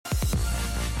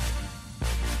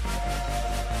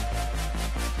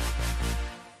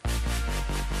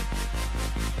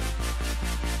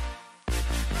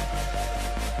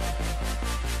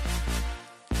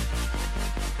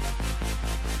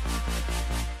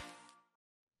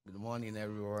Morning,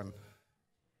 everyone.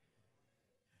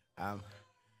 I'm,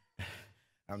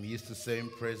 I'm used to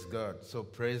saying praise God, so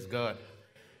praise God.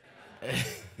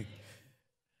 It's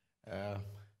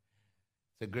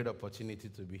a great opportunity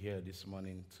to be here this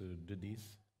morning to do this.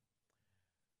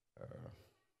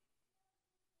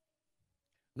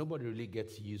 Nobody really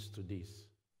gets used to this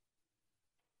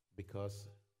because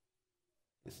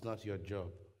it's not your job,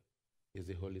 it's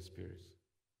the Holy Spirit.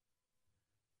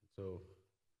 So,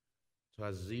 to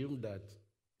assume that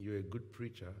you're a good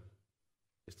preacher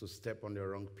is to step on the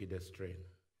wrong pedestrian.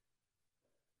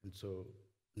 And so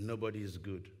nobody is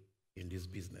good in this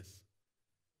business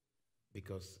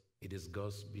because it is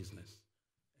God's business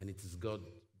and it is God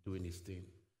doing his thing.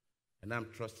 And I'm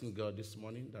trusting God this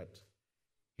morning that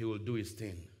he will do his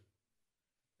thing.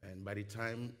 And by the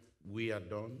time we are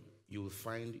done, you will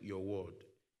find your word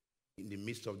in the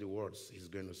midst of the words he's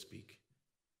going to speak.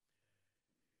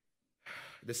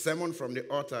 The sermon from the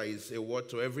altar is a word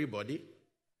to everybody,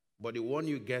 but the one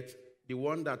you get, the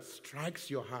one that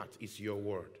strikes your heart is your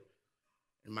word.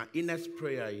 And my earnest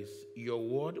prayer is your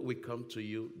word will come to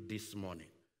you this morning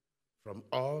from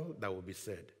all that will be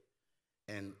said.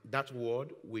 And that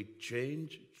word will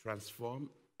change, transform,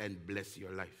 and bless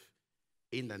your life.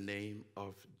 In the name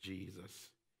of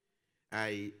Jesus.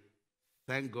 I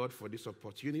thank God for this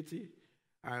opportunity.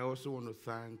 I also want to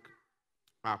thank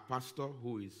our pastor,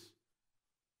 who is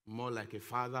more like a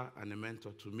father and a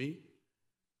mentor to me.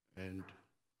 And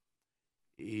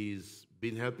he's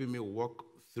been helping me walk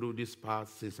through this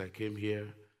path since I came here.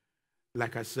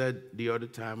 Like I said the other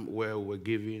time where we're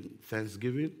giving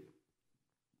Thanksgiving,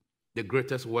 the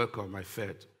greatest welcome I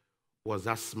felt was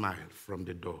that smile from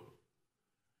the door.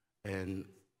 And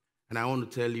I want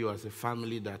to tell you as a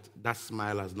family that that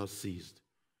smile has not ceased.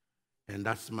 And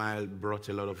that smile brought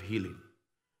a lot of healing.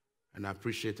 And I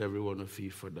appreciate every one of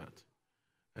you for that.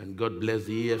 And God bless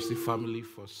the EFC family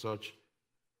for such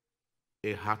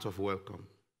a heart of welcome.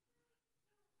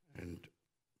 And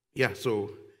yeah,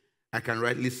 so I can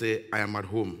rightly say I am at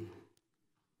home.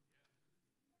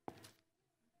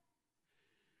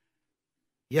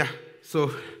 Yeah,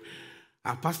 so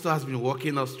our pastor has been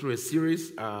walking us through a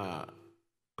series,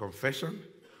 Confession.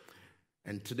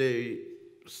 And today,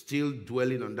 still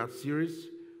dwelling on that series,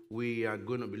 we are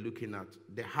going to be looking at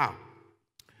the how.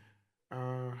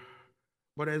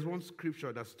 But there's one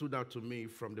scripture that stood out to me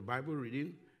from the Bible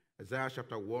reading, Isaiah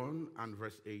chapter 1 and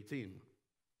verse 18.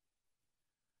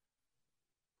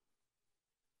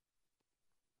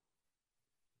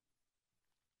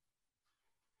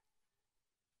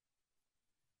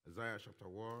 Isaiah chapter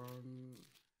 1,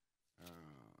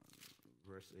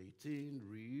 verse 18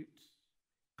 reads,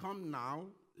 "Come now,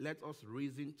 let us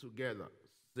reason together,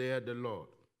 saith the Lord.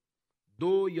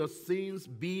 Though your sins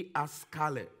be as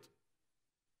scarlet,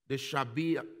 they shall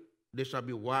be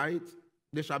white,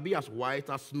 they shall be as white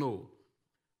as snow.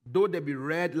 Though they be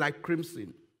red like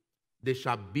crimson, they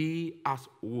shall be as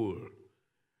wool."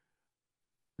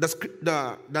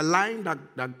 The line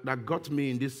that got me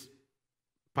in this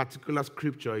particular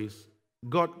scripture is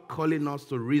God calling us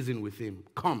to reason with him.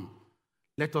 Come,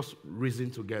 let us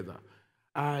reason together.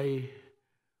 I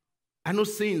know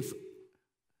sin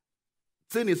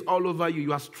is all over you.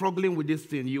 You are struggling with this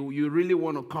thing. You really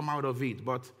want to come out of it,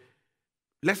 but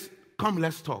let's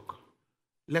talk.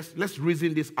 Let's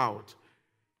reason this out.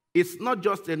 It's not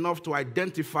just enough to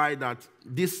identify that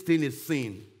this thing is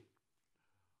sin.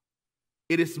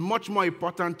 It is much more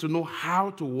important to know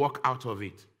how to walk out of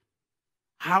it,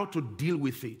 how to deal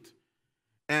with it.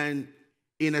 And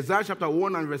in Isaiah chapter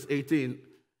 1 and verse 18,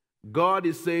 God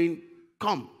is saying,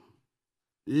 come,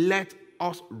 let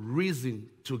us reason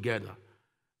together.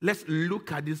 Let's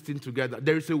look at this thing together.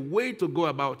 There is a way to go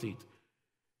about it.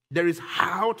 There is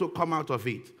how to come out of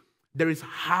it. There is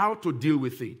how to deal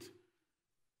with it.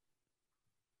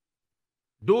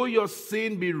 Though your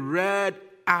sin be red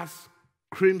as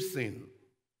crimson,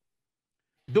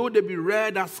 though they be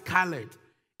red as scarlet,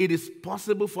 it is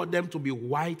possible for them to be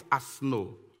white as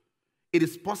snow. It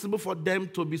is possible for them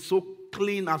to be so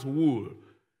clean as wool.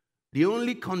 The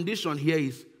only condition here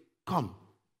is, come,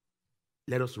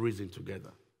 let us reason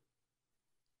together.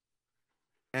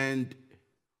 And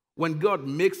when God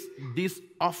makes this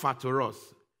offer to us,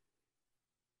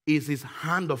 it's his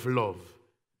hand of love,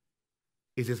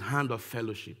 it's his hand of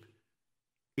fellowship,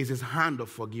 it's his hand of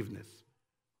forgiveness.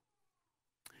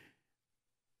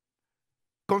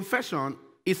 Confession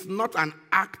is not an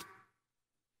act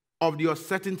of the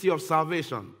certainty of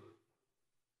salvation.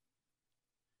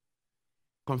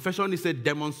 Confession is a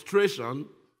demonstration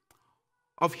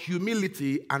of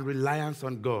humility and reliance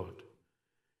on God.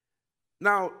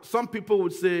 Now, some people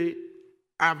would say,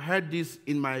 I've heard this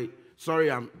in my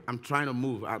Sorry, I'm trying to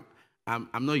move. I'm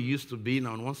not used to being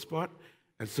on one spot,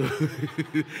 and so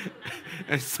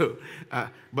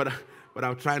but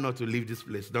I'll try not to leave this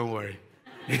place. Don't worry.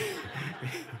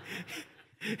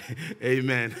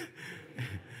 Amen.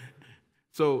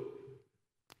 So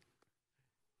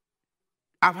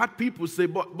I've had people say,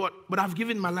 but I've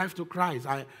given my life to Christ.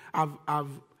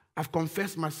 I've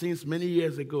confessed my sins many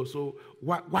years ago. So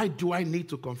why do I need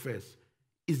to confess?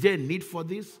 Is there a need for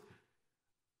this?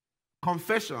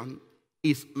 Confession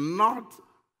is not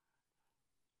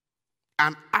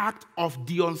an act of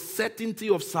the uncertainty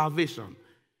of salvation.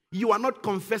 You are not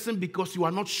confessing because you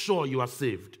are not sure you are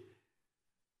saved.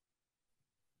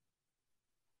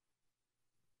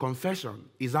 Confession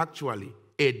is actually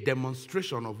a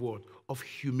demonstration of what? Of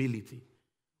humility,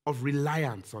 of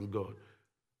reliance on God.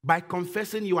 By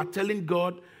confessing, you are telling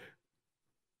God,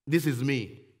 this is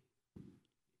me.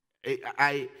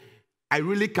 I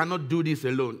really cannot do this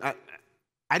alone.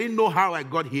 I didn't know how I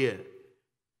got here.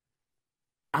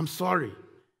 I'm sorry.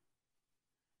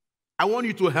 I want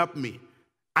you to help me.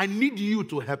 I need you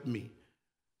to help me.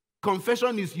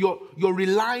 Confession is you're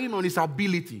relying on his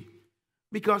ability.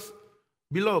 Because,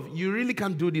 beloved, you really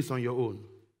can't do this on your own.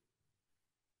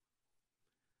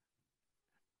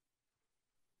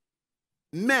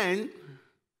 Men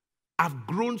have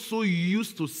grown so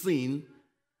used to sin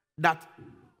that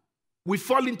we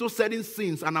fall into certain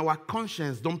sins and our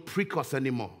conscience don't prick us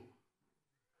anymore.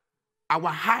 Our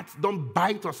hearts don't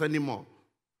bite us anymore.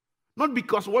 Not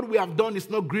because what we have done is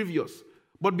not grievous,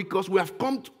 but because we have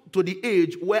come to the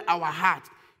age where our heart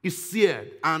is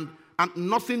seared and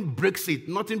nothing breaks it,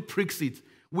 nothing pricks it.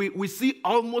 We see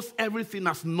almost everything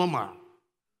as normal.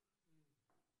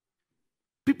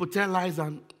 People tell lies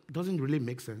and it doesn't really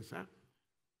make sense. Huh?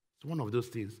 It's one of those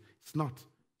things. It's not.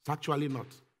 It's actually not.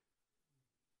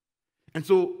 And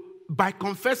so by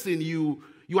confessing, you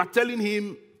are telling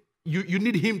him you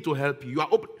need him to help you. You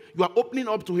are opening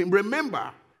up to him.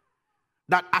 Remember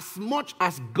that as much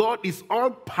as God is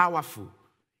all-powerful,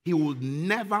 he will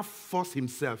never force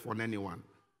himself on anyone.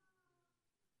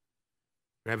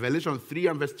 Revelation 3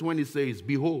 and verse 20 says,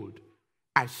 behold,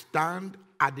 I stand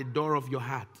at the door of your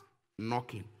heart,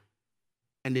 knocking.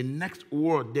 And the next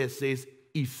word there says,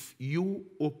 if you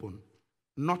open,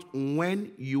 not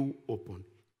when you open.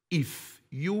 If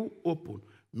you open,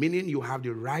 meaning you have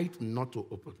the right not to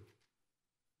open.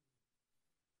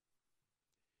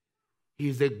 He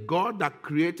is a God that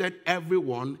created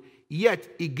everyone, yet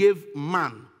he gave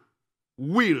man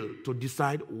will to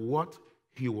decide what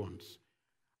he wants.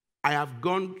 I have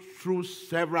gone through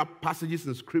several passages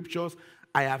in scriptures.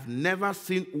 I have never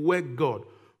seen where God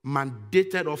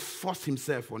mandated or forced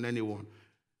himself on anyone.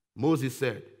 Moses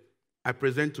said, I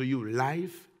present to you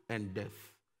life and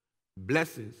death,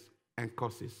 blessings and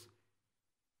curses.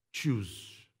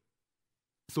 Choose.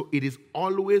 So it is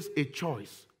always a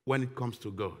choice when it comes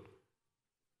to God.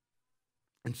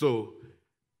 And so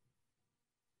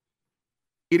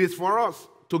it is for us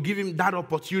to give him that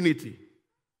opportunity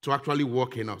to actually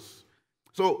work in us.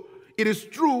 So it is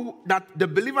true that the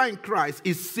believer in Christ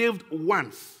is saved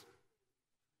once.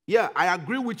 Yeah, I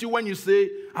agree with you when you say,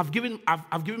 I've given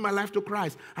my life to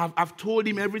Christ. I've told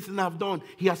him everything I've done.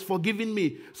 He has forgiven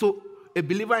me. So a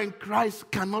believer in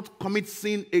Christ cannot commit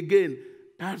sin again.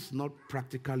 That's not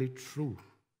practically true.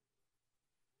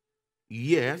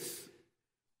 Yes,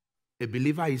 a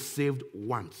believer is saved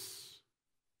once.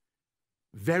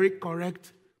 Very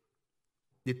correct.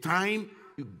 The time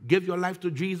you gave your life to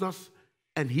Jesus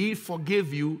and he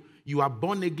forgave you, you are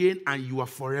born again and you are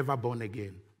forever born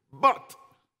again. But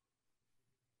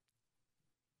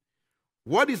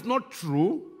what is not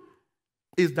true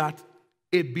is that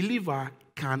a believer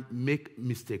can make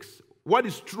mistakes. What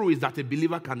is true is that a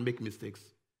believer can make mistakes.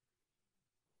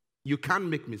 You can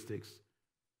make mistakes.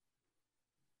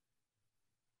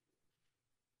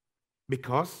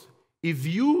 Because if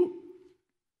you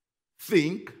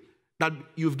think that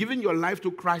you've given your life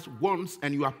to Christ once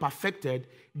and you are perfected,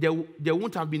 there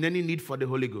won't have been any need for the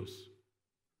Holy Ghost.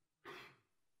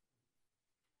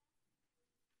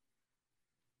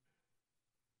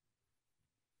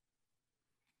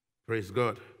 Praise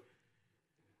God.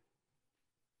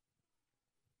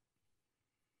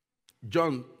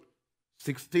 John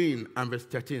 16 and verse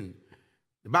 13.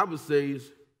 The Bible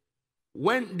says,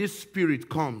 when this Spirit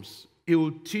comes, he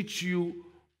will teach you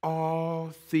all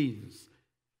things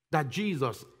that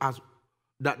Jesus has,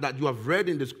 that you have read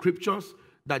in the scriptures,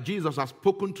 that Jesus has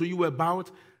spoken to you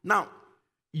about. Now,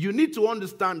 you need to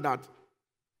understand that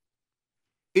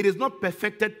it is not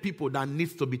perfected people that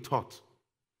needs to be taught.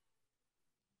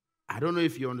 I don't know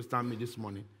if you understand me this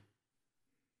morning.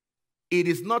 It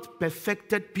is not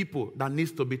perfected people that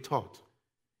needs to be taught.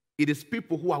 It is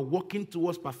people who are working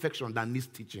towards perfection that needs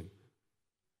teaching.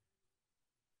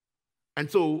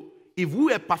 And so, if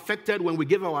we are perfected when we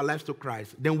give our lives to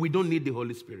Christ, then we don't need the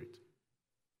Holy Spirit.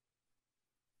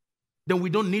 Then we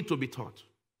don't need to be taught.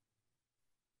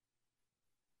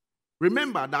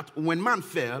 Remember that when man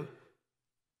fell,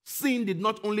 sin did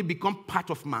not only become part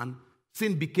of man,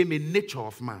 sin became a nature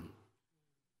of man.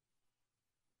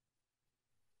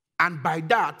 And by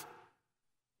that,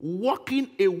 walking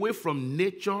away from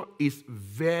nature is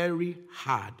very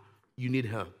hard. You need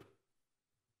help.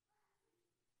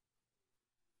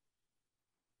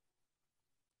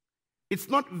 It's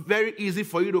not very easy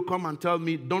for you to come and tell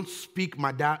me, don't speak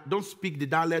the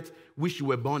dialect which you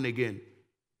were born again.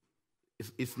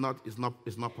 It's not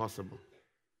possible.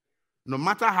 No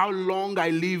matter how long I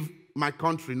leave my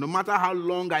country, no matter how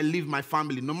long I leave my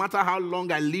family, no matter how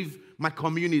long I leave my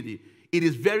community, it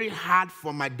is very hard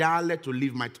for my dialect to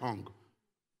leave my tongue.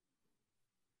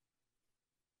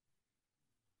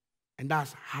 And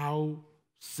that's how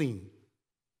sin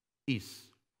is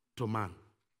to man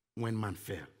when man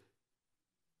fell.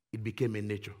 It became a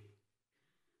nature.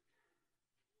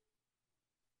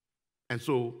 And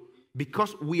so,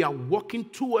 because we are walking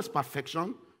towards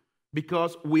perfection,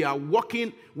 because we are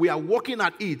walking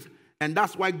at it, and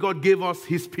that's why God gave us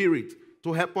His Spirit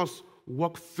to help us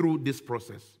walk through this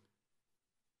process.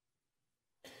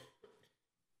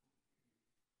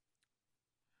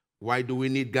 Why do we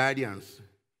need guidance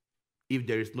if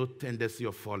there is no tendency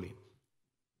of falling?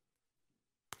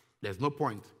 There's no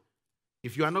point.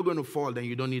 If you are not going to fall, then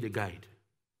you don't need a guide.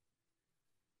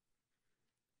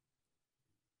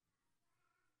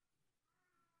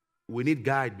 We need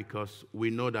guide because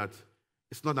we know that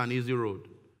it's not an easy road.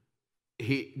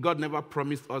 God never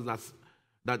promised us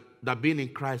that being in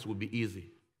Christ would be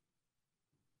easy.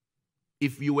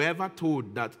 If you were ever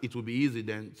told that it would be easy,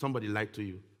 then somebody lied to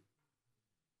you.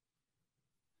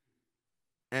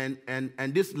 And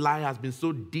this lie has been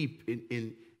so deep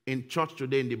in church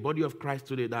today, in the body of Christ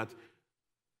today, that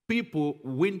people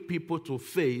win people to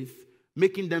faith,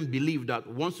 making them believe that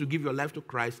once you give your life to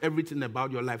Christ, everything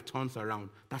about your life turns around.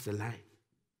 That's a lie.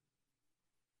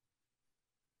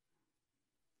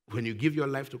 When you give your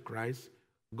life to Christ,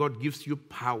 God gives you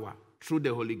power through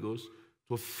the Holy Ghost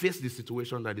to face the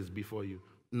situation that is before you,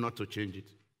 not to change it.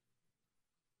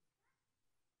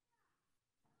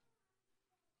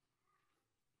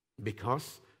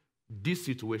 Because these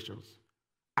situations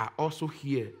are also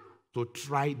here to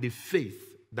try the faith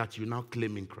that you now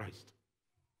claim in Christ.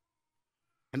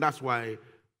 And that's why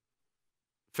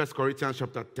 1 Corinthians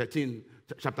chapter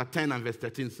 10 and verse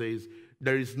 13 says,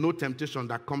 there is no temptation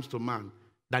that comes to man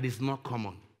that is not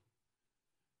common.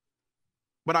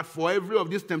 But for every of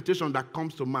these temptations that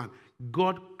comes to man,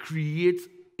 God creates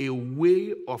a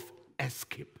way of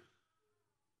escape.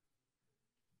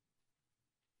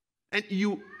 And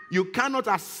you cannot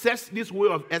access this way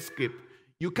of escape.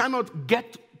 You cannot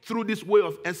get through this way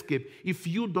of escape if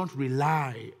you don't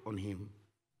rely on Him.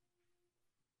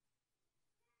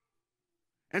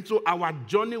 And so our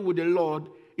journey with the Lord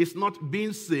is not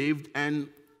being saved and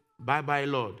bye-bye,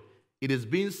 Lord. It is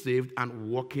being saved and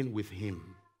walking with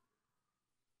Him.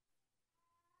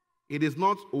 It is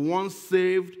not once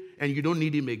saved and you don't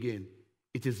need Him again.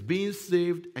 It is being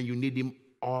saved and you need Him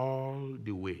all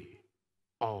the way.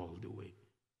 All the way.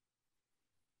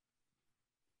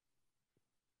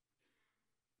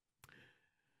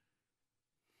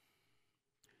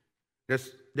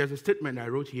 There's a statement I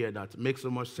wrote here that makes so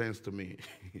much sense to me.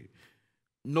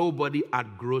 Nobody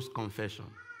outgrows confession.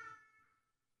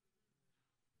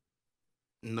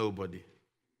 Nobody.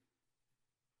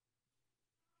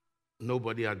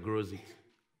 Nobody outgrows it.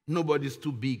 Nobody's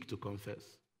too big to confess.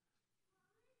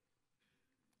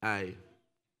 In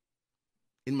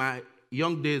my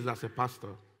young days as a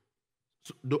pastor,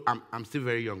 I'm still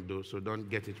very young though, so don't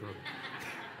get it wrong.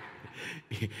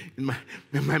 In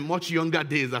my much younger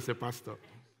days as a pastor,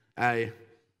 I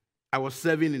was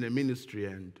serving in a ministry,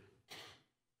 and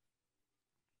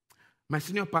my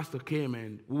senior pastor came,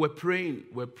 and we were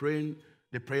praying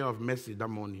the prayer of mercy that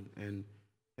morning,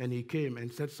 and he came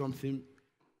and said something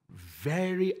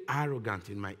very arrogant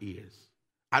in my ears.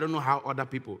 I don't know how other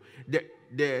people,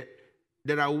 there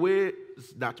are ways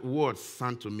that words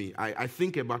sound to me. I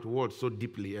think about words so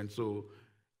deeply, and so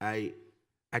I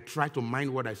try to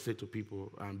mind what I say to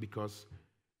people because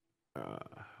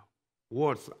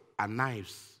words are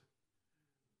knives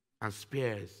and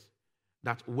spears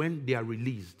that when they are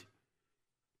released,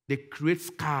 they create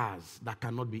scars that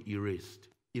cannot be erased,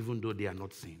 even though they are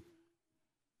not seen.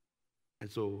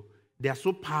 And so they are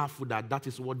so powerful that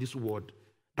is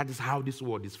how this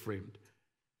word is framed.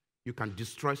 You can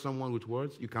destroy someone with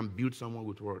words. You can build someone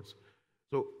with words.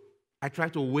 So I try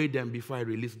to weigh them before I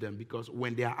release them, because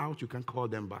when they are out, you can call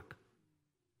them back.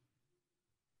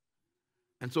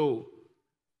 And so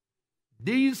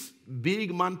this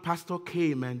big man pastor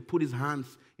came and put his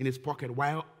hands in his pocket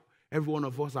while every one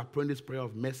of us are praying this prayer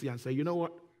of mercy, and said, you know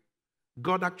what?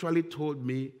 God actually told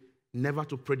me never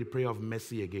to pray the prayer of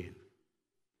mercy again.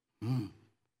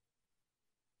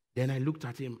 Then I looked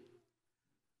at him.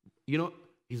 You know,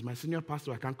 he's my senior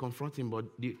pastor. I can't confront him, but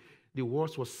the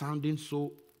words were sounding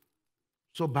so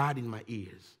bad in my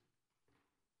ears.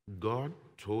 God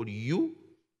told you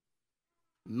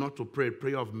not to pray a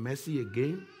prayer of mercy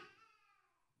again?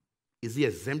 Is he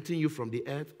exempting you from the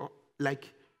earth? Or, like,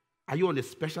 are you on a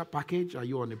special package? Are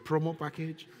you on a promo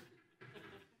package?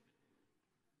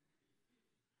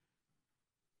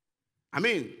 I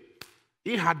mean,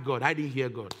 he had God. I didn't hear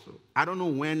God. So I don't know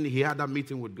when he had that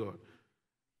meeting with God.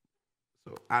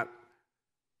 So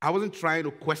I wasn't trying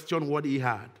to question what he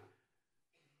had.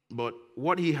 But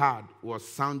what he had was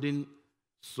sounding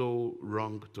so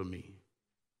wrong to me.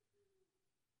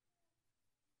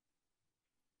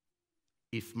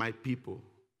 If my people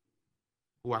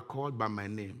who are called by my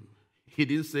name, he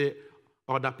didn't say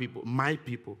other people, my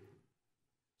people.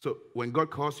 So when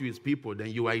God calls you his people,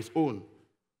 then you are his own.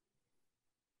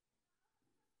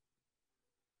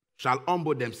 Shall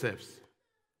humble themselves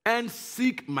and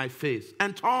seek my face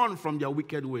and turn from their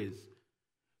wicked ways.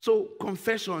 So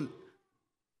confession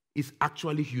is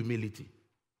actually humility.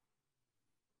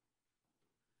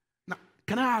 Now,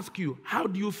 can I ask you, how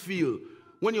do you feel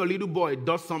when your little boy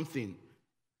does something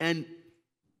and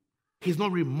he's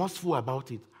not remorseful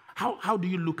about it? How do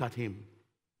you look at him?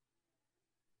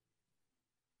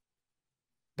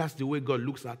 That's the way God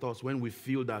looks at us when we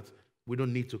feel that we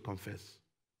don't need to confess.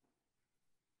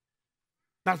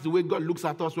 That's the way God looks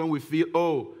at us when we feel,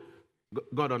 oh,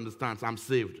 God understands, I'm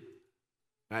saved.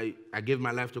 I gave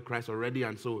my life to Christ already,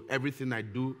 and so everything I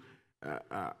do,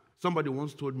 somebody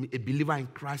once told me, a believer in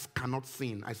Christ cannot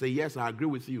sin. I say, yes, I agree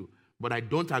with you, but I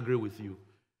don't agree with you.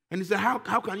 And he said, how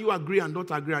can you agree and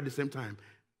don't agree at the same time?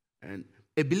 And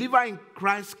a believer in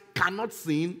Christ cannot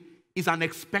sin is an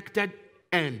expected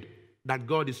end that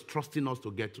God is trusting us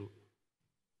to get to.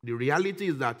 The reality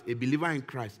is that a believer in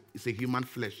Christ is a human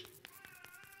flesh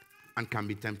and can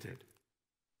be tempted.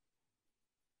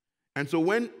 And so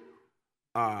when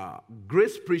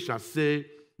grace preachers say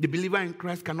the believer in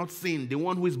Christ cannot sin, the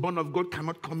one who is born of God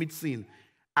cannot commit sin,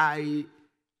 I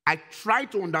try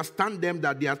to understand them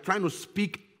that they are trying to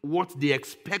speak what they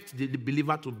expect the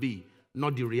believer to be,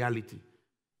 not the reality.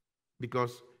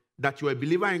 Because that you are a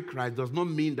believer in Christ does not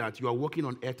mean that you are walking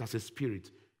on earth as a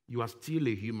spirit. You are still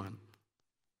a human.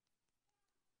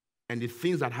 And the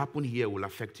things that happen here will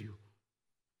affect you.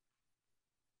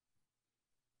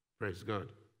 Praise God.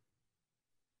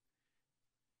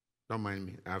 Don't mind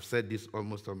me. I've said this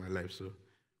almost all my life, so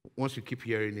once you keep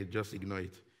hearing it, just ignore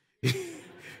it.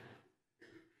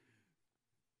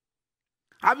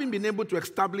 Having been able to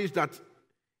establish that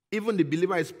even the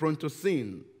believer is prone to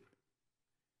sin,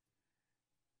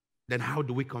 then how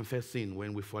do we confess sin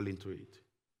when we fall into it?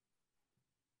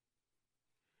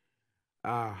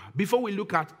 Before we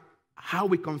look at how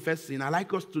we confess sin, I'd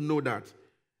like us to know that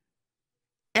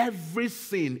every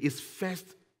sin is first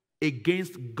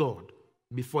against God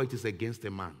before it is against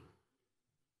a man.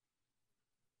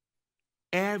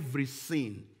 Every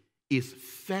sin is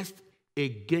first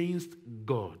against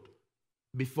God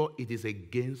before it is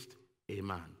against a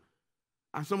man.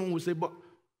 And someone will say, but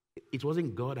it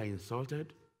wasn't God I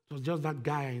insulted. It was just that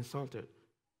guy I insulted.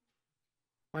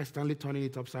 Why is Stanley turning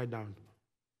it upside down?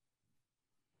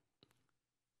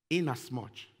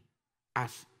 Inasmuch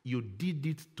as you did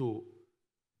it to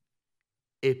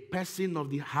a person of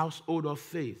the household of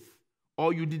faith,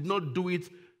 or you did not do it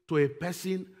to a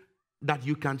person that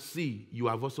you can see, you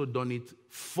have also done it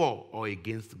for or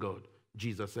against God.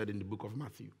 Jesus said in the book of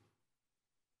Matthew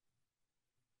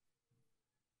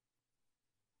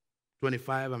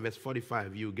 25 and verse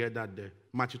 45. You get that there.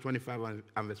 Matthew 25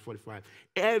 and verse 45.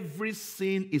 Every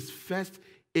sin is first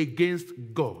against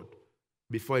God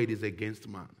before it is against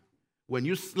man. When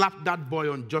you slap that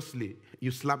boy unjustly,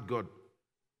 you slap God.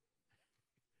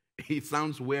 It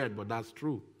sounds weird, but that's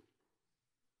true.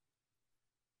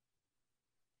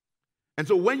 And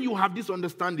so when you have this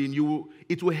understanding,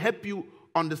 it will help you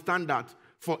understand that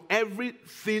for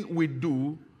everything we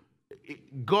do,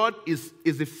 God is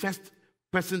the first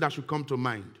person that should come to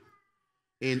mind.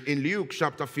 In Luke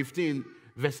chapter 15,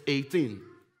 verse 18,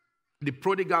 the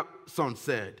prodigal son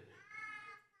said,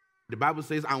 the Bible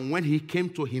says, and when he came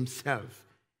to himself,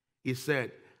 he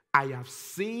said, I have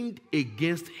sinned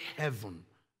against heaven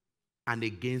and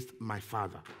against my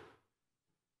Father.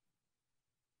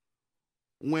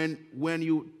 When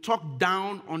you talked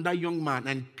down on that young man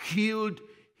and killed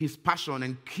his passion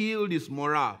and killed his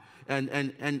morale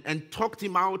and talked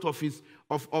him out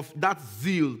of that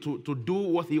zeal to do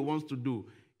what he wants to do,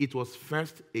 it was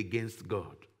first against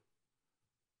God.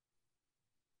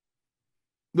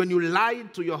 When you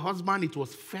lied to your husband, it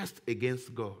was first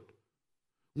against God.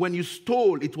 When you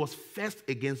stole, it was first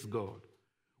against God.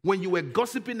 When you were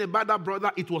gossiping about that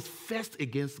brother, it was first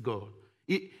against God.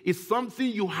 It's something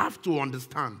you have to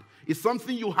understand. It's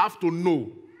something you have to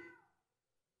know.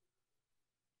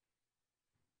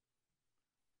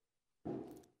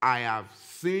 I have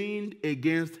sinned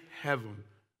against heaven,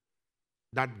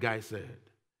 that guy said,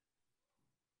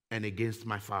 and against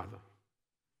my Father.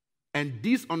 And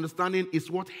this understanding is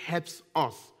what helps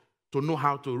us to know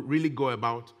how to really go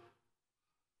about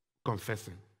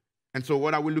confessing. And so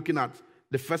what are we looking at?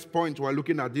 The first point we're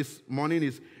looking at this morning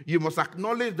is you must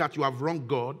acknowledge that you have wronged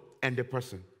God and the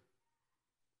person.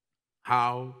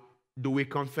 How do we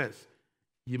confess?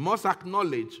 You must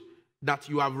acknowledge that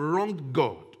you have wronged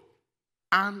God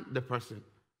and the person.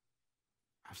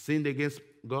 I've sinned against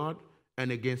God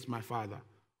and against my Father.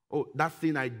 Oh, that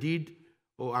thing I did,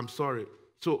 oh, I'm sorry.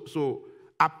 So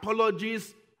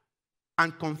apologies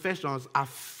and confessions are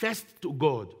first to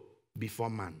God before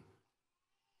man.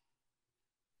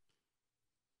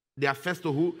 They are first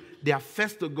to who? They are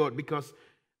first to God, because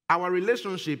our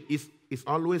relationship is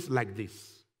always like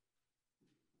this.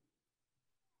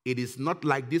 It is not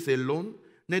like this alone,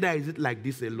 neither is it like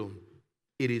this alone.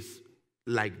 It is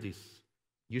like this.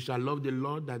 You shall love the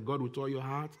Lord thy God with all your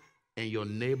heart and your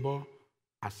neighbor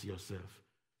as yourself.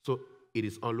 So it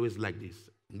is always like this.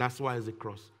 And that's why it's a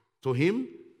cross. To him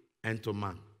and to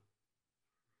man.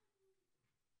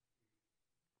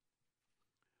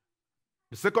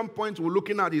 The second point we're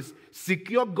looking at is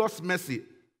secure God's mercy.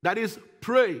 That is,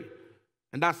 pray.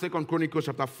 And that's 2 Chronicles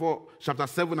chapter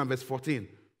 7 and verse 14.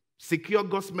 Secure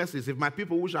God's mercies. If my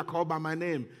people who shall call by my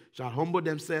name shall humble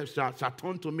themselves, shall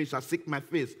turn to me, shall seek my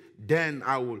face, then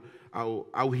I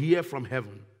will hear from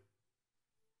heaven.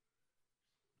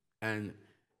 And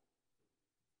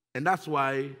that's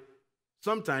why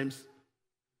sometimes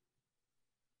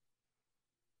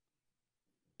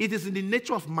it is in the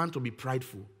nature of man to be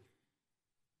prideful.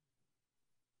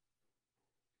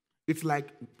 It's like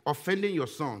offending your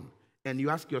son, and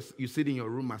you sit in your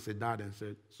room as a dad and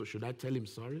say, so should I tell him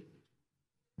sorry?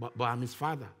 But I'm his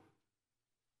father.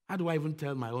 How do I even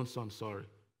tell my own son sorry?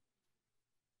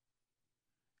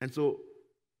 And so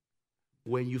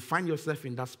when you find yourself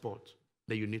in that spot,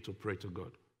 then you need to pray to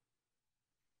God.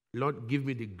 Lord, give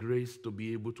me the grace to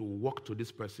be able to walk to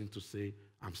this person to say,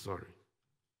 I'm sorry.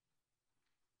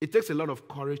 It takes a lot of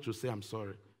courage to say, I'm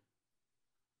sorry.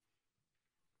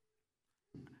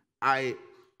 I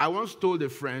once told a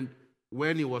friend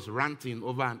when he was ranting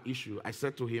over an issue, I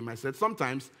said to him,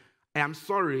 sometimes I am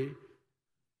sorry.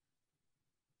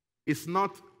 It's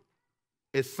not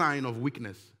a sign of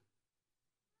weakness.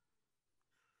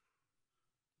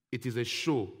 It is a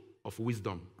show of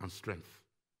wisdom and strength.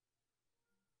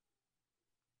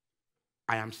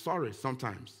 I am sorry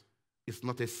sometimes. It's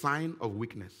not a sign of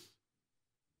weakness.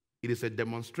 It is a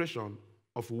demonstration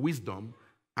of wisdom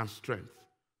and strength.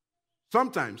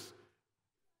 Sometimes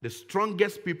the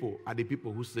strongest people are the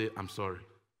people who say, I'm sorry.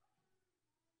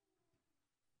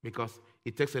 Because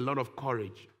it takes a lot of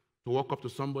courage to walk up to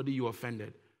somebody you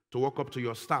offended, to walk up to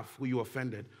your staff who you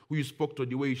offended, who you spoke to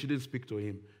the way you shouldn't speak to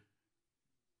him.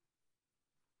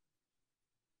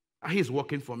 He's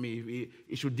working for me.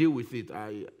 He should deal with it.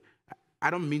 I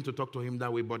don't mean to talk to him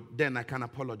that way, but then I can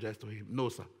apologize to him. No,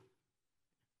 sir.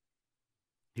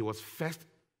 He was first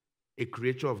a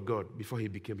creature of God before he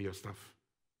became your staff.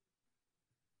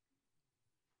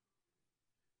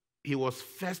 He was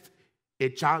first a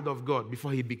child of God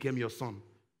before he became your son.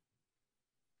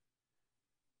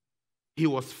 She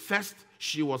was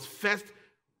first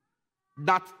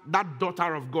that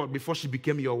daughter of God before she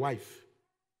became your wife.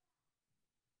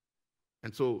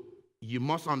 And so you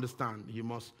must understand, you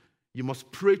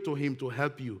must pray to him to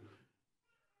help you.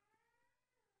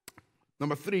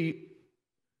 Number 3,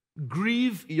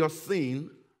 grieve your sin,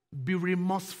 be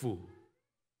remorseful.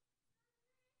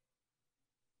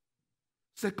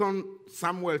 2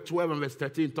 Samuel 12 and verse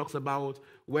 13 talks about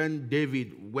when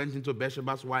David went into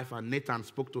Bathsheba's wife and Nathan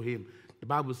spoke to him. The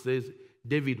Bible says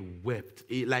David wept.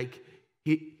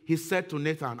 He said to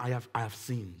Nathan, I have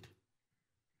sinned.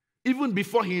 Even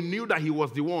before he knew that he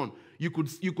was the one, you could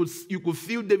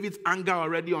feel David's anger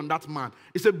already on that man.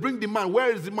 He said, bring the man.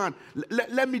 Where is the man?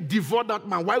 Let me devour that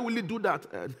man. Why will he do that?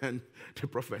 And the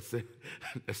prophet said,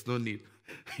 there's no need.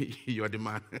 You're the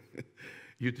man.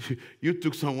 you, you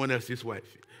took someone else's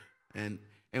wife. And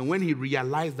when he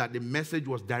realized that the message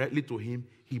was directly to him,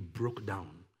 he broke down.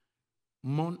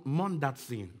 Mourn that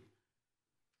sin.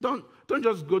 Don't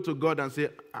just go to God and say,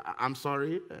 I'm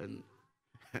sorry,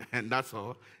 and that's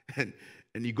all. And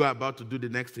you go about to do the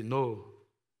next thing. No.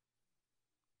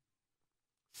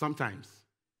 Sometimes,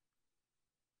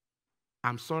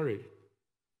 I'm sorry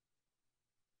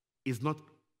is not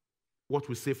what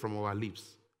we say from our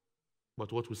lips,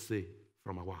 but what we say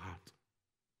from our heart.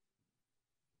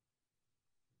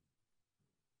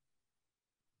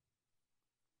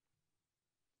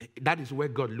 That is where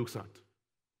God looks at.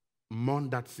 Mourn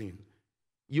that sin.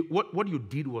 What you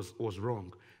did was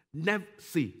wrong. Never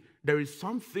see. There is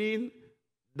something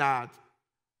that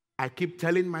I keep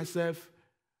telling myself.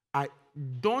 I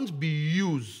don't be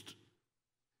used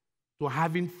to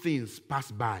having things pass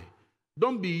by.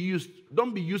 Don't be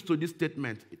used to this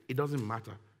statement. It doesn't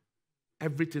matter.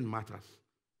 Everything matters.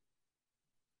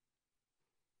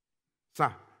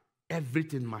 Sir,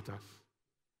 everything matters.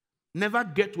 Never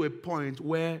get to a point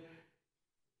where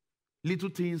little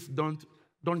things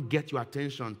don't get your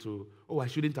attention to, oh, I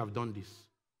shouldn't have done this.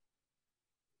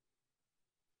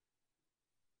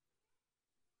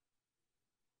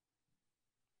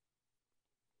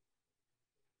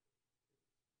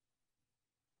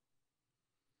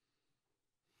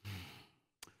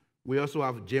 We also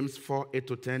have James 4,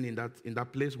 8-10 in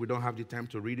that place. We don't have the time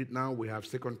to read it now. We have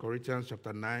 2 Corinthians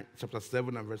chapter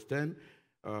 7 and verse 10.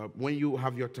 When you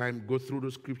have your time, go through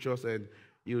those scriptures and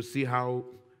you'll see how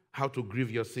to grieve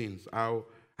your sins, how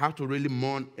to really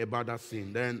mourn about that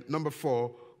sin. Then number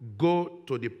 4, go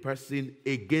to the person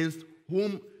against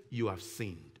whom you have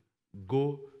sinned.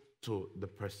 Go to the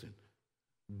person.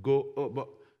 Go, oh,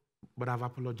 but I've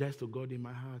apologized to God in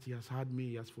my heart. He has heard me.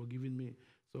 He has forgiven me.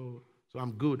 So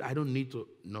I'm good. I don't need to.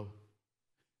 No.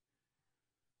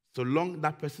 So long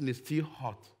that person is still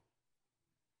hot,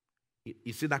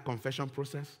 you see that confession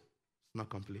process? It's not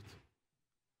complete.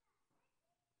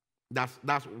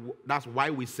 That's why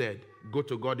we said go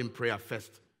to God in prayer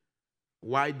first.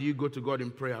 Why do you go to God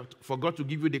in prayer? For God to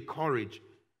give you the courage.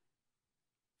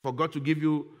 For God to give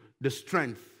you the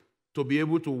strength to be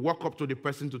able to walk up to the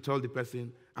person to tell the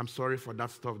person, I'm sorry for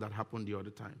that stuff that happened the other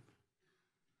time.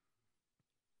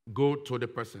 Go to the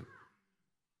person.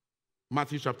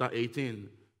 Matthew chapter 18,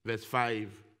 verse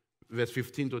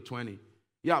 15 to 20.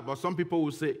 Yeah, but some people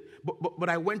will say, but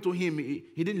I went to him,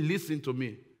 he didn't listen to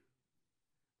me.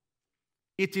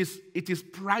 It is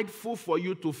prideful for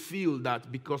you to feel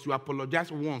that because you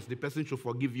apologize once, the person should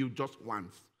forgive you just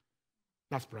once.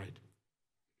 That's pride.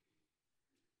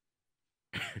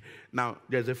 Now,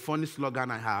 there's a funny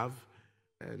slogan I have,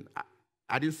 and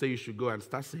I didn't say you should go and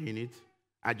start saying it.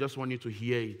 I just want you to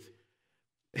hear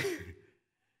it.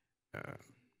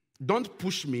 Don't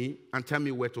push me and tell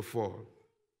me where to fall.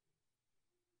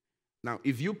 Now,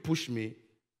 if you push me,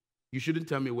 you shouldn't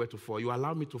tell me where to fall. You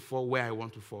allow me to fall where I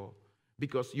want to fall.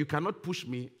 Because you cannot push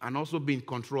me and also be in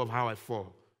control of how I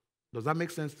fall. Does that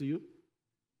make sense to you?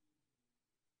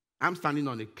 I'm standing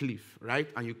on a cliff, right?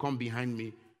 And you come behind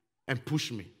me and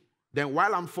push me. Then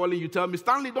while I'm falling, you tell me,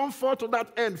 Stanley, don't fall to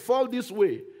that end. Fall this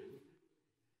way.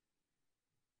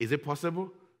 Is it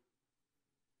possible?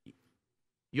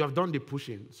 You have done the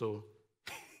pushing, so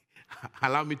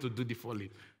allow me to do the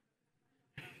falling.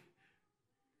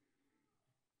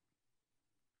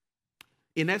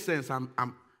 In essence, I'm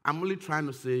only trying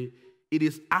to say it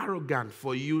is arrogant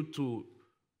for you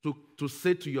to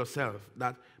say to yourself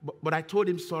that, but I told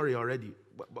him sorry already.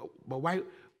 But why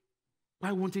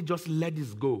won't he just let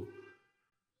this go?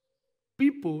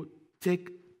 People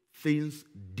take things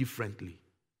differently.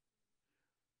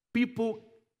 People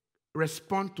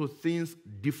respond to things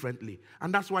differently.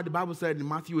 And that's why the Bible said in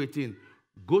Matthew 18,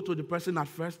 go to the person at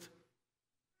first,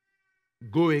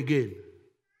 go again.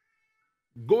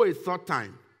 Go a third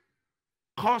time.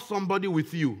 Call somebody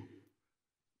with you.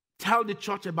 Tell the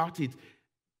church about it.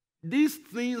 These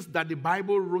things that the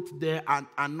Bible wrote there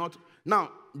are not...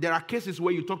 Now, there are cases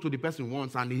where you talk to the person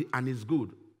once and it's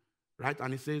good. Right?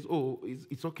 And he says, oh,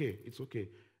 it's okay. It's okay.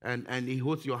 And he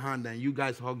holds your hand and you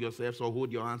guys hug yourselves or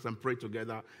hold your hands and pray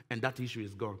together and that issue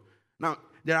is gone. Now,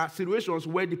 there are situations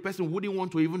where the person wouldn't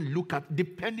want to even look at,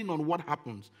 depending on what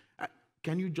happens.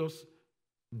 Can you just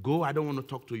go? I don't want to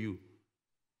talk to you.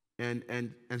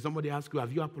 And somebody asks you,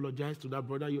 have you apologized to that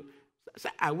brother? You say,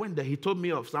 I went there. He told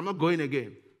me off, so I'm not going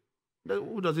again.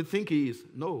 Who does he think he is?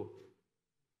 No.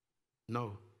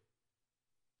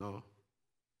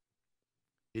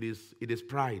 It is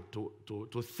pride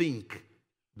to think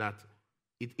that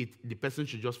the person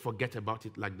should just forget about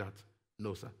it like that.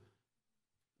 No, sir.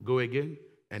 Go again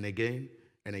and again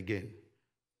and again.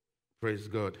 Praise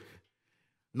God.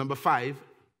 Number 5,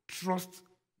 trust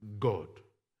God.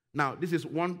 Now, this is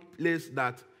one place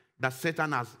that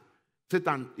Satan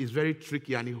is very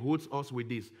tricky, and he holds us with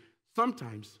this.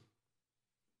 Sometimes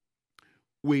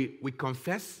we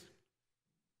confess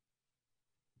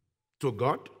to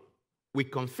God, we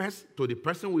confess to the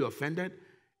person we offended,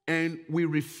 and we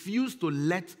refuse to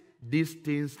let these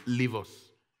things leave us.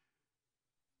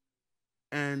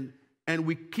 And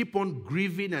we keep on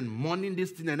grieving and mourning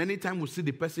this thing, and anytime we see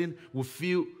the person, we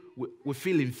feel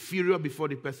inferior before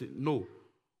the person. No.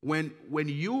 When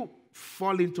you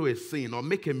fall into a sin or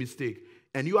make a mistake,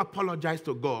 and you apologize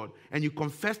to God, and you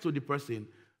confess to the person,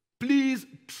 please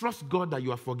trust God that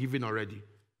you are forgiven already.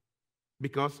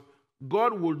 Because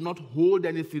God will not hold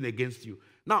anything against you.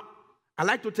 Now, I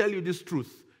like to tell you this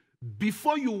truth.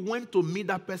 Before you went to meet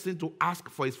that person to ask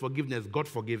for his forgiveness, God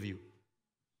forgave you.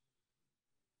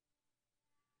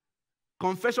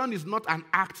 Confession is not an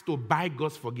act to buy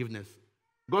God's forgiveness.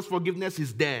 God's forgiveness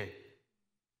is there.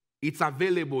 It's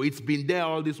available. It's been there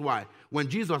all this while. When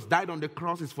Jesus died on the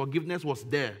cross, his forgiveness was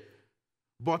there.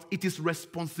 But it is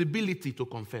responsibility to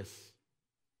confess.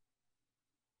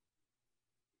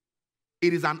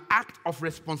 It is an act of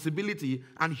responsibility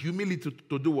and humility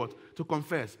to do what? To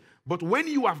confess. But when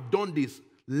you have done this,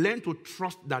 learn to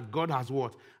trust that God has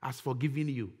what? Has forgiven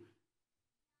you.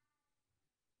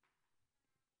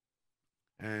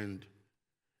 And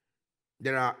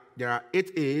there are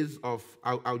 8 A's of,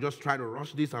 I'll just try to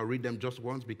rush this. I'll read them just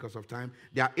once because of time.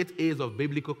 There are 8 A's of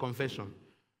biblical confession.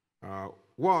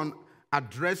 1,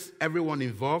 address everyone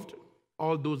involved,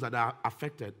 all those that are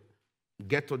affected.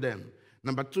 Get to them.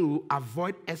 Number 2,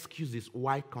 avoid excuses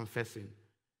while confessing.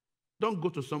 Don't go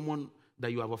to someone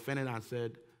that you have offended and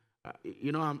said,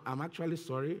 I'm actually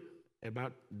sorry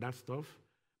about that stuff.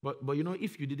 But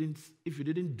if you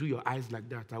didn't do your eyes like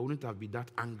that, I wouldn't have been that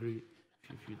angry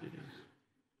if you didn't.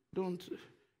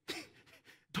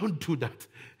 Don't do that.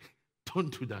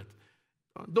 Don't do that.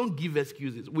 Don't give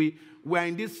excuses. We're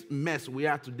in this mess we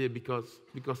are today because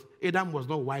Adam was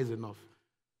not wise enough.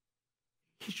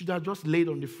 He should have just laid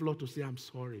on the floor to say, I'm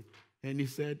sorry. And he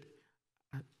said,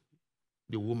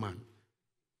 the woman.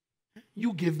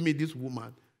 You gave me this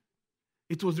woman.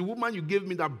 It was the woman you gave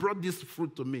me that brought this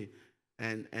fruit to me.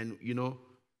 And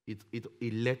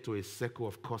it led to a circle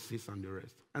of curses and the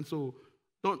rest. And so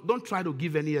don't try to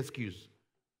give any excuse.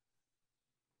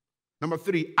 Number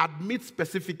 3, admit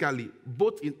specifically,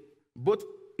 both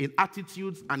in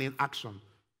attitudes and in action.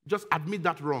 Just admit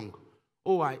that wrong.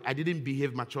 Oh, I didn't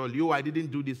behave maturely. Oh, I didn't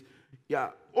do this.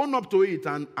 Yeah, own up to it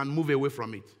and move away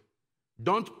from it.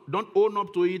 Don't own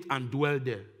up to it and dwell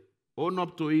there. Own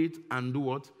up to it and do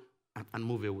what? And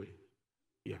move away.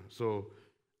 Yeah, so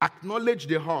acknowledge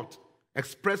the hurt.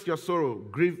 Express your sorrow.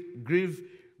 Grieve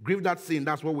that sin.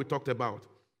 That's what we talked about.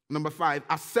 Number 5,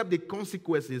 accept the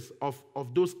consequences of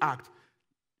those acts.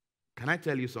 Can I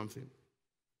tell you something?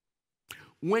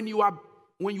 When you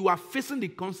are facing the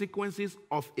consequences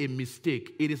of a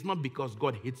mistake, it is not because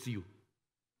God hates you.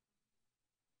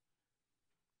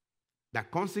 The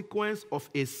consequence of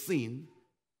a sin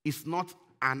is not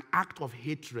an act of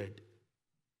hatred.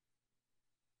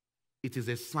 It is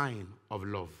a sign of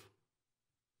love.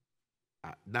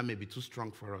 That may be too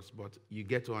strong for us, but you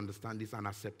get to understand this and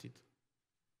accept it.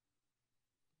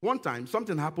 One time,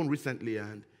 something happened recently,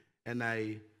 and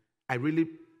I really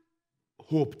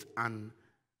hoped and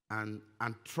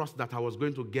trust that I was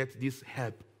going to get this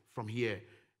help from here.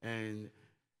 And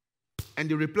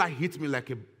the reply hit me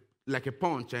like a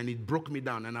punch, and it broke me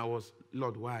down. And I was,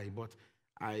 Lord, why? But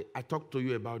I talked to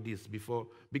you about this before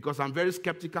because I'm very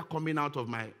skeptical coming out of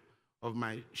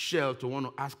my shell to want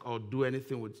to ask or do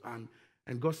anything with.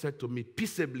 And God said to me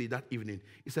peaceably that evening,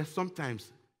 he said,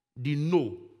 sometimes the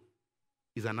no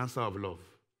is an answer of love.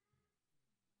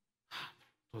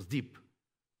 It was deep.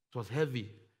 It was heavy,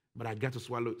 but I got to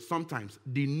swallow it. Sometimes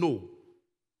the no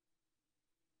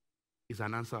is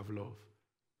an answer of love.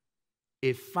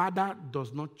 A father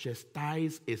does not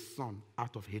chastise a son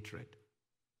out of hatred.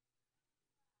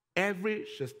 Every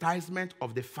chastisement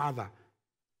of the father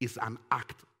is an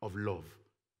act of love.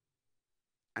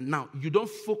 And now, you don't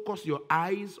focus your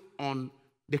eyes on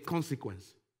the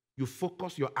consequence. You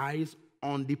focus your eyes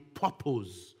on the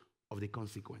purpose of the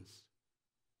consequence.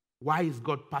 Why is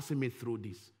God passing me through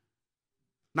this?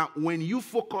 Now, when you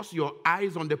focus your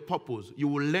eyes on the purpose, you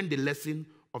will learn the lesson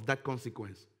of that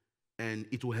consequence, and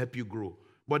it will help you grow.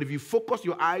 But if you focus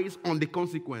your eyes on the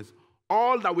consequence,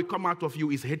 all that will come out of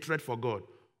you is hatred for God.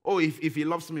 Oh, if he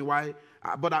loves me, why?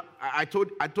 But I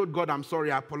told God, I'm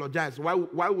sorry, I apologize. Why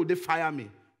would they fire me?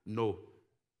 No.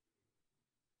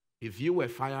 If you were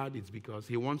fired, it's because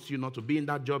he wants you not to be in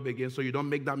that job again so you don't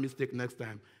make that mistake next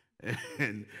time.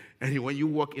 And when you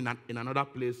work in another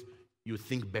place, you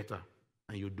think better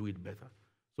and you do it better.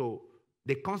 So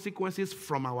the consequences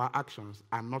from our actions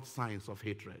are not signs of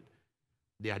hatred.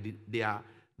 They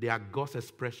are God's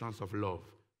expressions of love.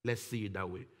 Let's see it that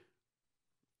way.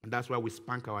 And that's why we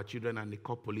spank our children and they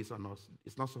call police on us.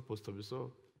 It's not supposed to be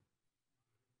so.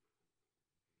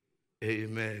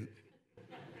 Amen.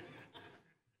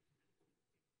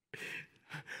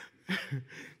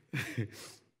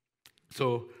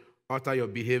 So, alter your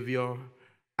behavior,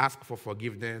 ask for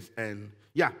forgiveness, and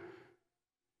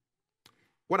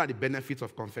what are the benefits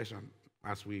of confession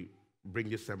as we bring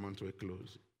this sermon to a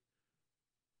close?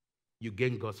 You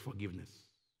gain God's forgiveness.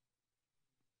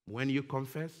 When you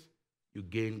confess, you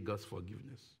gain God's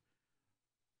forgiveness.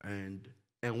 And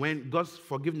when God's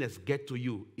forgiveness gets to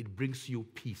you, it brings you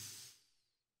peace.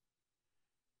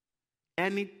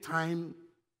 Anytime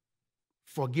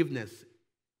forgiveness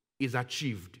is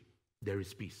achieved, there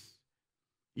is peace.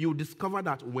 You discover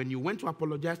that when you went to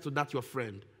apologize to that your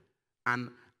friend, and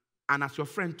as your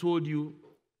friend told you,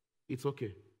 it's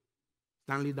okay.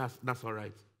 Stanley, that's all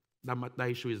right. That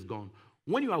issue is gone.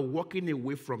 When you are walking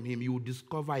away from him, you will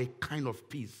discover a kind of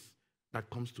peace that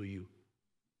comes to you.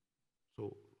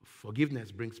 So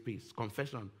forgiveness brings peace.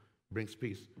 Confession brings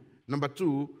peace. Number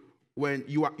two, when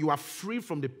you are free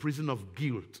from the prison of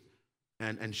guilt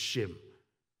and shame.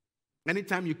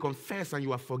 Anytime you confess and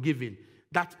you are forgiven,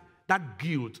 that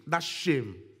guilt, that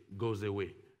shame goes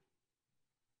away.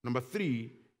 Number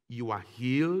three, you are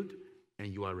healed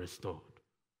and you are restored.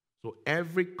 So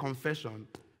every confession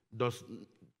does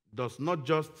not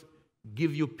just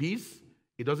give you peace,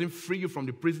 it doesn't free you from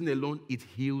the prison alone, it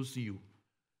heals you.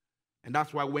 And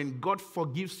that's why when God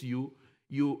forgives you,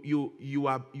 you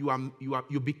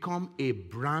become a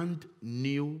brand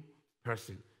new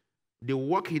person. The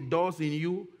work he does in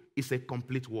you is a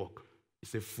complete work.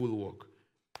 It's a full work.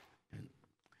 And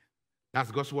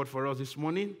that's God's word for us this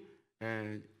morning.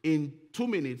 And in 2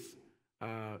 minutes,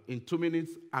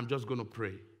 I'm just going to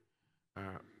pray.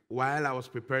 While I was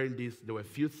preparing this, there were a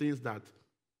few things that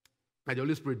the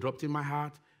Holy Spirit dropped in my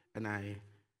heart, and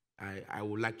I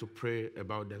would like to pray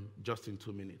about them just in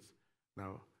 2 minutes.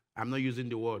 Now, I'm not using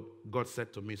the word God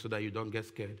said to me so that you don't get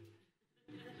scared.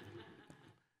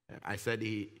 I said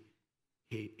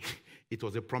it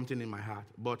was a prompting in my heart.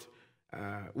 But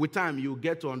with time, you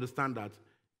get to understand that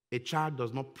a child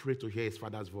does not pray to hear his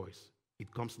father's voice.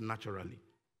 It comes naturally.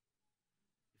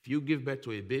 If you give birth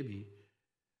to a baby,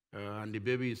 and the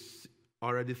baby is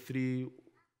already 3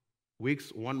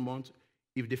 weeks, 1 month,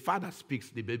 if the father speaks,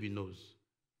 the baby knows.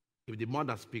 If the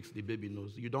mother speaks, the baby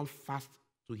knows. You don't fast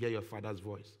to hear your father's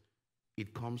voice.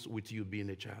 It comes with you being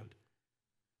a child.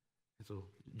 So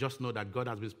just know that God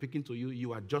has been speaking to you.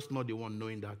 You are just not the one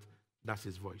knowing that that's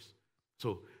his voice.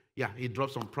 So, he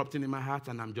dropped some prompting in my heart,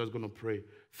 and I'm just going to pray.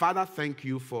 Father, thank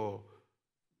you for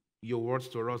your words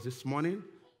to us this morning.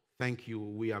 Thank you.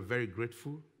 We are very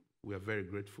grateful. We are very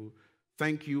grateful.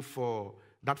 Thank you for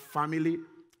that family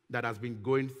that has been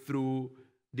going through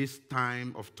this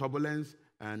time of turbulence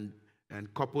and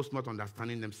couples not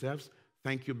understanding themselves.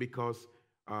 Thank you because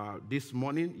this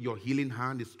morning your healing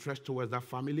hand is stretched towards that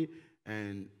family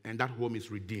and that home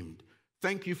is redeemed.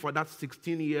 Thank you for that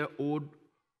 16-year-old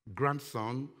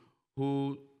grandson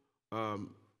who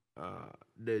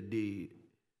the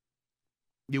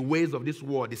ways of this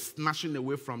world is snatching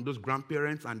away from those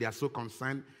grandparents, and they are so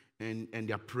concerned and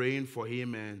they are praying for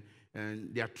him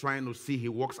and they are trying to see he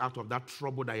walks out of that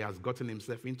trouble that he has gotten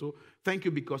himself into. Thank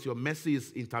you because your mercy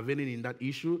is intervening in that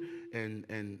issue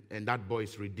and that boy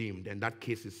is redeemed and that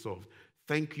case is solved.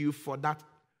 Thank you for that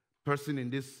person in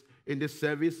this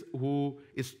service who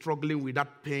is struggling with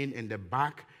that pain in the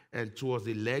back and towards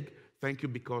the leg. Thank you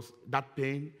because that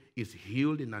pain is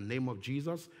healed in the name of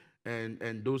Jesus,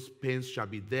 and those pains shall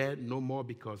be there no more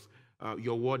because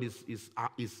your word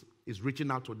is reaching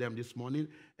out to them this morning,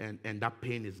 and that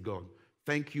pain is gone.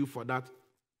 Thank you for that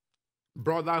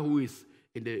brother who is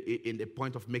in the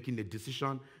point of making a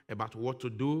decision about what to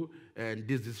do, and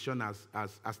this decision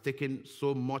has taken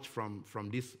so much from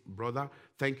this brother.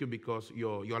 Thank you because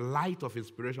your light of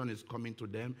inspiration is coming to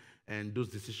them, and those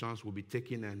decisions will be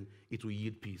taken and it will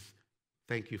yield peace.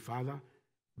 Thank you, Father.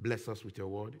 Bless us with your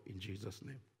word in Jesus'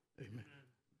 name. Amen.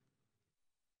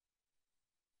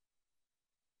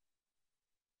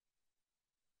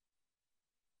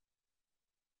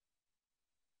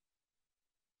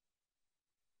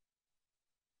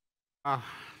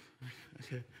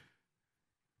 Okay.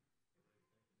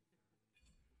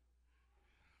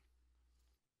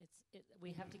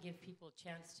 We have to give people a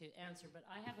chance to answer, but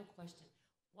I have a question.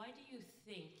 Why do you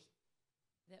think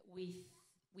that we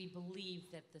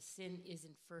believe that the sin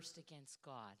isn't first against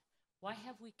God? Why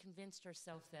have we convinced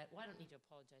ourselves that? Well, I don't need to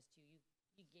apologize to you.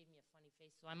 You gave me a funny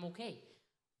face, so I'm okay.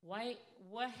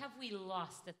 What have we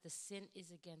lost that the sin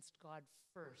is against God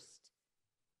first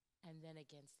and then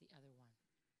against the other one?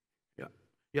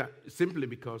 Yeah, simply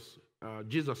because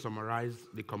Jesus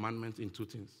summarized the commandments in two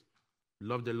things.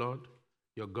 Love the Lord,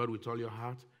 your God with all your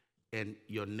heart, and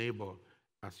your neighbor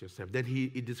as yourself. Then he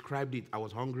described it. I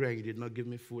was hungry and you did not give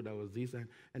me food. I was this.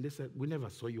 And they said, we never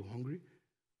saw you hungry.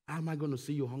 How am I going to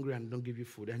see you hungry and don't give you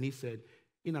food? And he said,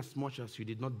 in as much as you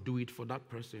did not do it for that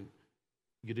person,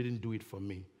 you didn't do it for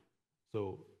me.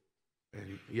 So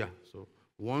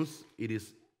once it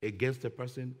is against a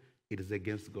person, it is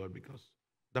against God because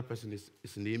that person is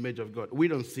in the image of God. We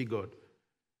don't see God.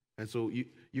 And so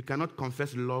you cannot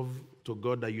confess love to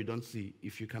God that you don't see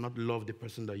if you cannot love the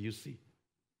person that you see.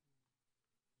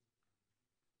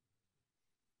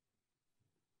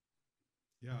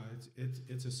 Yeah,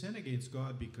 it's a sin against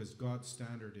God because God's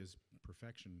standard is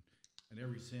perfection, and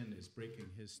every sin is breaking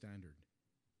His standard,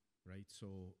 right? So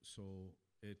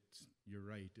you're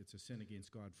right. It's a sin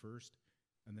against God first,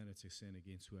 and then it's a sin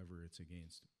against whoever it's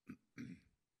against.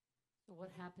 So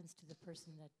what happens to the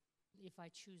person that if I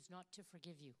choose not to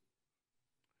forgive you?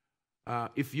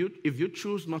 If you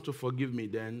choose not to forgive me,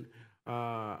 then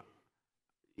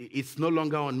it's no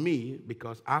longer on me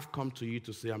because I've come to you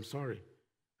to say I'm sorry.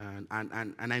 And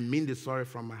I mean the sorry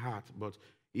from my heart, but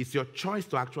it's your choice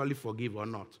to actually forgive or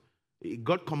not.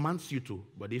 God commands you to,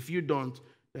 but if you don't,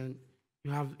 then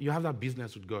you have that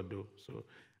business with God, though. So,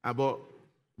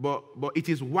 but it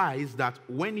is wise that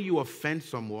when you offend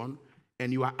someone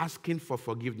and you are asking for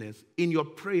forgiveness, in your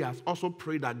prayers, also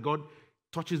pray that God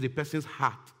touches the person's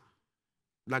heart,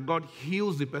 that God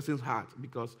heals the person's heart,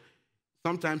 because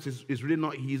sometimes it's really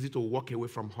not easy to walk away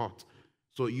from hurt.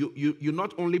 So you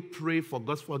not only pray for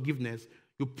God's forgiveness,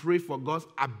 you pray for God's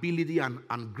ability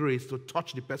and grace to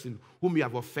touch the person whom you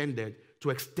have offended, to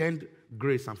extend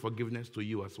grace and forgiveness to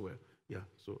you as well. Yeah.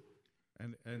 So.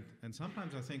 And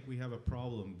sometimes I think we have a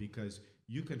problem because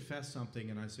you confess something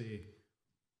and I say,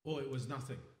 oh, it was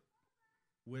nothing,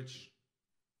 which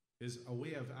is a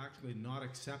way of actually not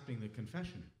accepting the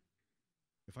confession.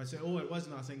 If I say, oh, it was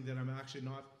nothing, then I'm actually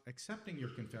not accepting your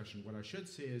confession. What I should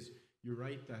say is, you're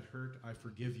right, that hurt, I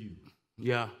forgive you.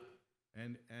 Yeah.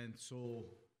 And so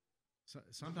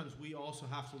sometimes we also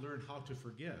have to learn how to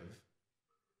forgive.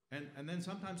 And then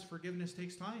sometimes forgiveness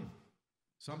takes time.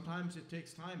 Sometimes it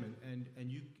takes time,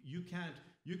 and you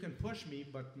can push me,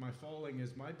 but my falling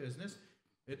is my business.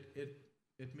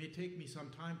 It may take me some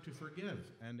time to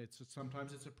forgive, and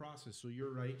sometimes it's a process. So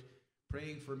you're right.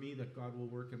 Praying for me that God will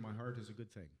work in my heart is a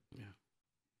good thing. Yeah.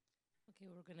 Okay,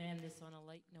 we're going to end this on a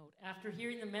light note. After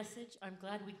hearing the message, I'm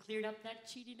glad we cleared up that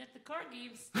cheating at the card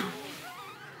games.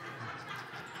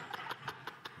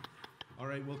 All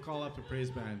right, we'll call up the praise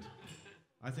band.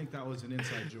 I think that was an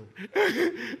inside joke.